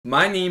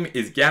My name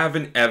is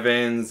Gavin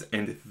Evans,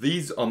 and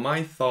these are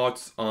my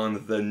thoughts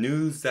on the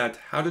news that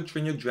How to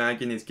Train Your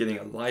Dragon is getting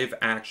a live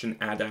action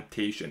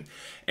adaptation.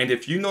 And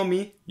if you know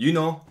me, you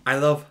know I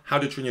love How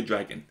to Train Your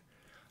Dragon.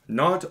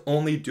 Not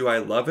only do I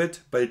love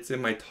it, but it's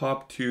in my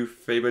top 2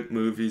 favorite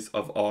movies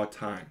of all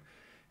time.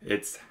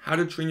 It's How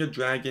to Train Your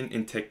Dragon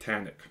and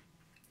Titanic.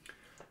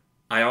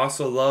 I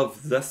also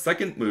love the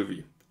second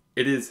movie.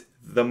 It is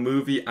the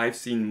movie I've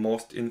seen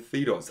most in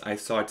theaters. I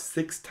saw it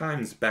 6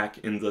 times back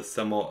in the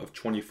summer of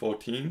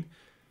 2014.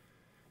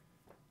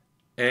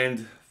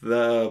 And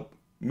the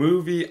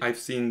movie I've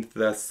seen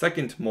the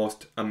second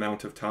most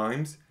amount of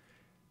times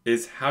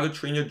is How to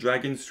Train Your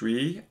Dragon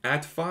 3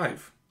 at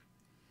 5.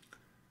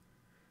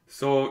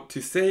 So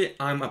to say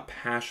I'm a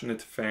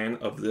passionate fan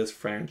of this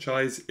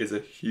franchise is a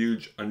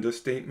huge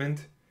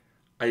understatement.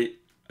 I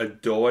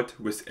adore it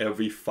with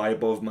every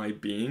fiber of my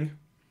being.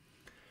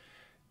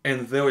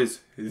 And there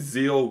is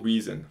zero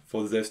reason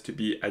for this to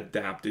be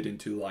adapted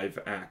into live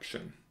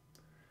action.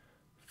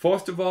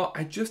 First of all,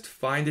 I just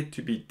find it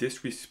to be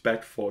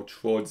disrespectful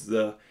towards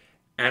the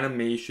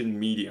animation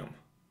medium.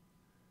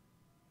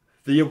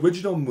 The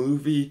original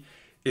movie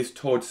is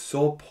told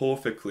so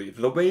perfectly.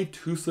 The way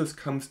Toothless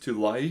comes to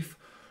life,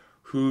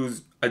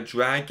 who's a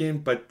dragon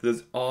but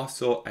there's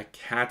also a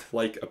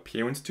cat-like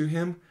appearance to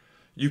him,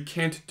 you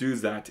can't do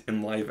that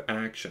in live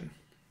action.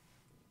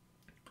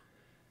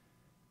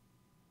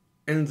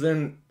 And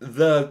then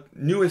the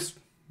newest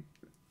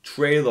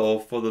trailer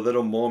for The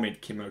Little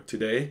Mermaid came out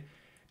today,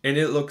 and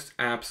it looks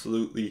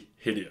absolutely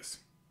hideous.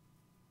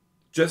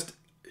 Just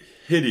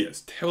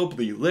hideous.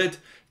 Terribly lit,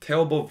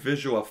 terrible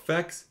visual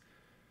effects.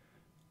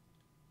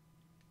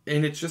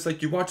 And it's just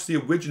like you watch the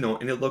original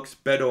and it looks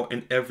better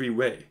in every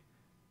way.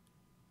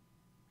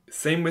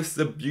 Same with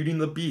the Beauty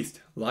and the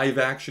Beast live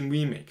action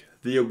remake.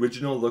 The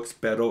original looks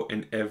better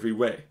in every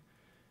way.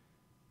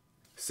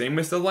 Same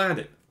with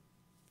Aladdin.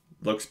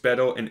 Looks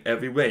better in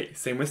every way.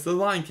 Same with The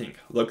Lion King.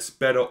 Looks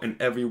better in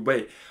every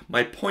way.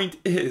 My point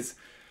is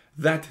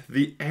that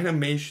the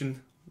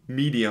animation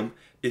medium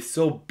is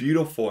so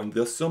beautiful and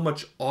there's so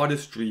much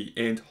artistry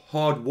and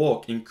hard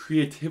work and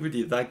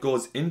creativity that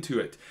goes into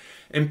it.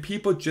 And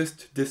people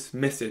just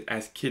dismiss it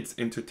as kids'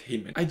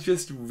 entertainment. I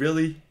just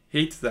really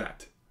hate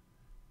that.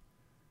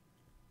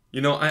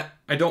 You know,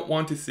 I don't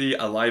want to see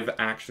a live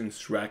action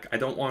Shrek. I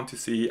don't want to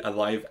see a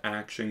live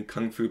action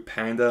Kung Fu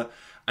Panda.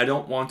 I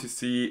don't want to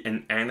see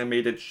an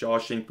animated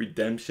Shawshank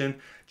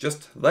Redemption.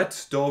 Just let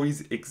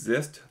stories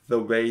exist the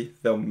way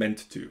they're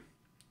meant to.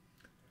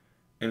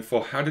 And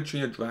for How to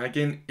Train Your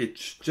Dragon,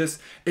 it's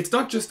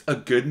not just a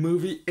good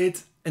movie,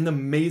 it's an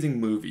amazing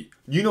movie.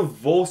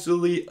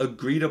 Universally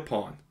agreed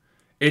upon.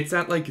 It's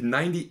at like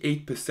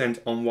 98%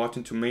 on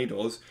Rotten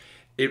Tomatoes.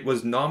 It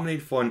was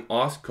nominated for an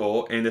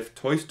Oscar, and if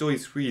Toy Story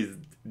 3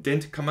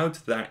 didn't come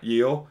out that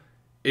year,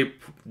 it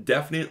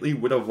definitely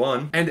would have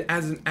won. And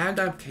as an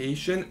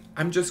adaptation,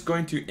 I'm just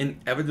going to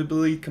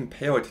inevitably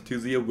compare it to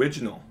the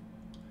original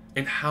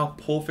and how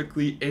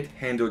perfectly it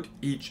handled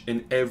each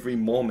and every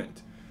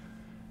moment.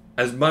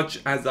 As much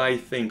as I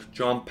think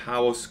John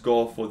Powell's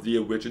score for the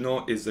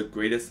original is the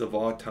greatest of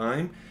all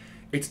time,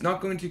 it's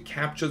not going to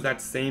capture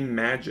that same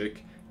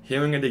magic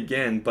hearing it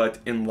again but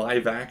in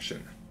live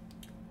action.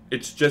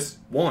 It's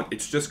just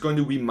going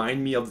to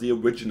remind me of the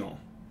original.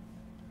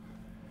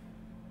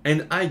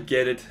 And I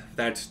get it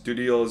that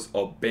studios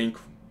are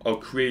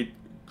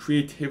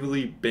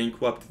creatively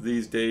bankrupt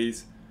these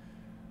days.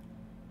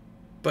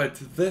 But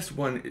this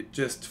one, it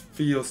just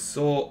feels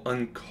so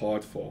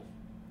uncalled for.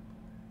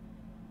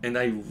 And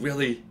I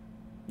really,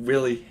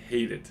 really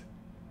hate it.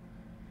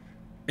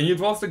 And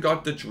you've also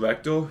got the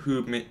director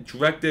who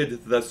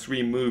directed the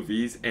 3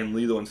 movies and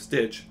Lilo and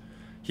Stitch.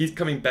 He's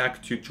coming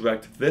back to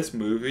direct this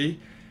movie.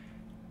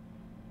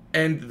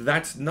 And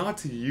that's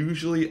not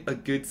usually a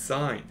good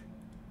sign.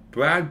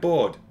 Brad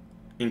Bird,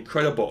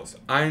 Incredibles,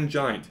 Iron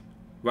Giant,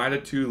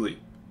 Ratatouille,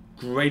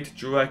 great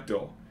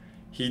director.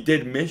 He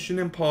did Mission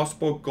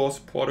Impossible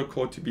Ghost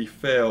Protocol, to be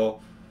fair,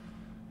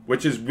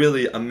 which is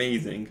really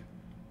amazing.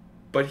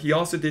 But he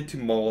also did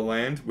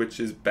Tomorrowland, which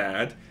is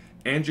bad.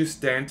 Andrew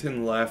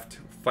Stanton left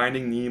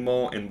Finding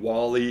Nemo and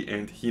WALL-E,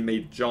 and he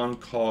made John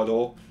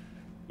Carter,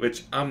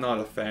 which I'm not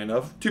a fan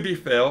of. To be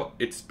fair,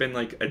 it's been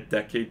like a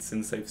decade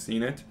since I've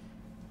seen it.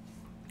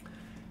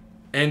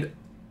 And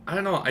I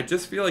don't know, I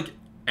just feel like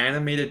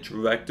animated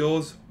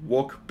directors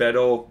work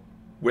better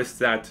with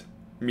that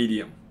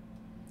medium.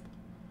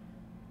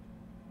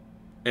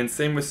 And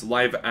same with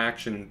live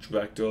action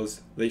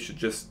directors, they should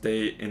just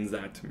stay in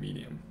that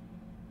medium.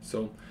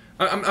 So,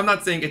 I'm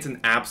not saying it's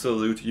an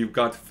absolute. You've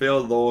got Phil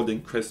Lord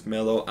and Chris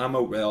Miller. I'm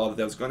aware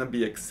there's going to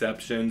be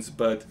exceptions,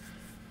 but...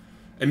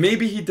 And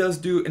maybe he does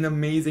do an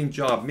amazing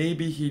job.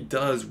 Maybe he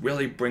does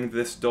really bring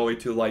this story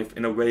to life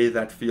in a way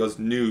that feels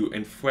new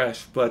and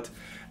fresh. But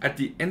at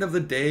the end of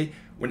the day,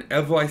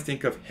 whenever I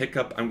think of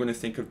Hiccup, I'm going to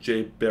think of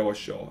Jay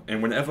Baruchel.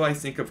 And whenever I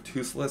think of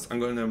Toothless, I'm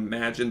going to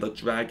imagine the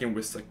dragon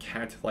with the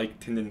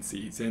cat-like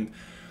tendencies. And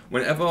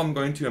Whenever I'm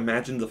going to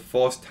imagine the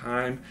first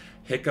time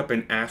Hiccup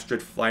and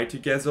Astrid fly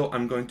together,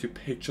 I'm going to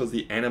picture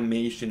the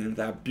animation in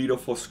that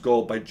beautiful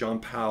score by John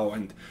Powell,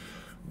 and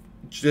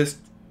just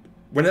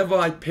whenever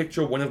I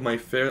picture one of my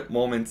favorite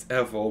moments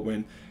ever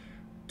when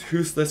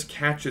Toothless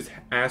catches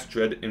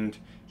Astrid and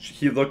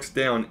he looks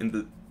down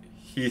and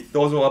he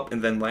throws her up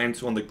and then lands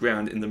her on the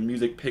ground and the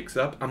music picks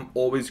up, I'm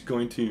always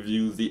going to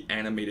view the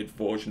animated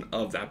version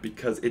of that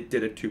because it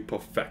did it to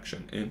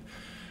perfection. And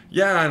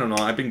yeah, I don't know,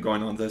 I've been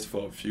going on this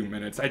for a few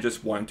minutes. I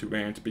just wanted to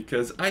rant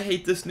because I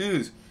hate this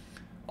news.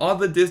 All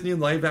the Disney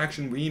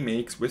live-action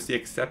remakes, with the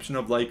exception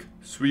of like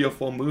 3 or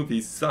 4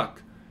 movies,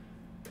 suck.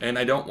 And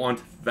I don't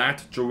want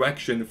that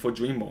direction for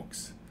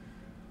DreamWorks.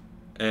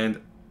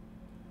 And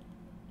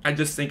I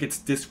just think it's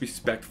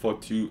disrespectful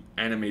to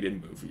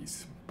animated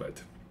movies.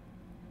 But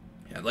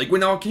yeah, like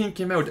when Arcane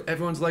came out,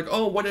 everyone's like,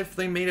 oh, what if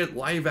they made it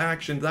live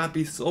action? That'd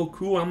be so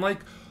cool. I'm like,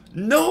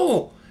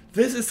 no!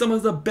 This is some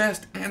of the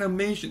best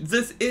animation.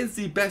 This is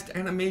the best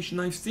animation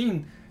I've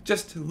seen.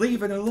 Just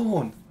leave it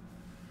alone.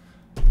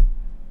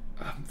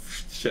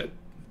 Shit.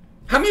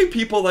 How many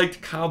people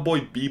liked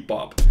Cowboy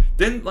Bebop?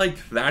 Didn't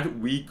like that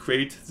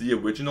recreate the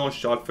original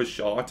shot for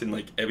shot and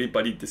like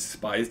everybody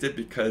despised it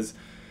because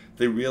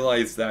they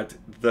realized that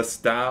the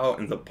style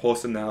and the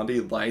personality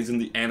lies in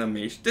the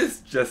animation. This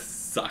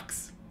just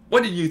sucks.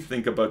 What do you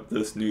think about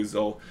this news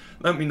though?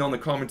 Let me know in the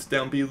comments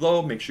down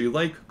below. Make sure you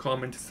like,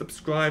 comment,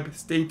 subscribe.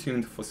 Stay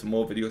tuned for some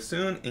more videos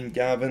soon. And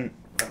Gavin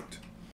out.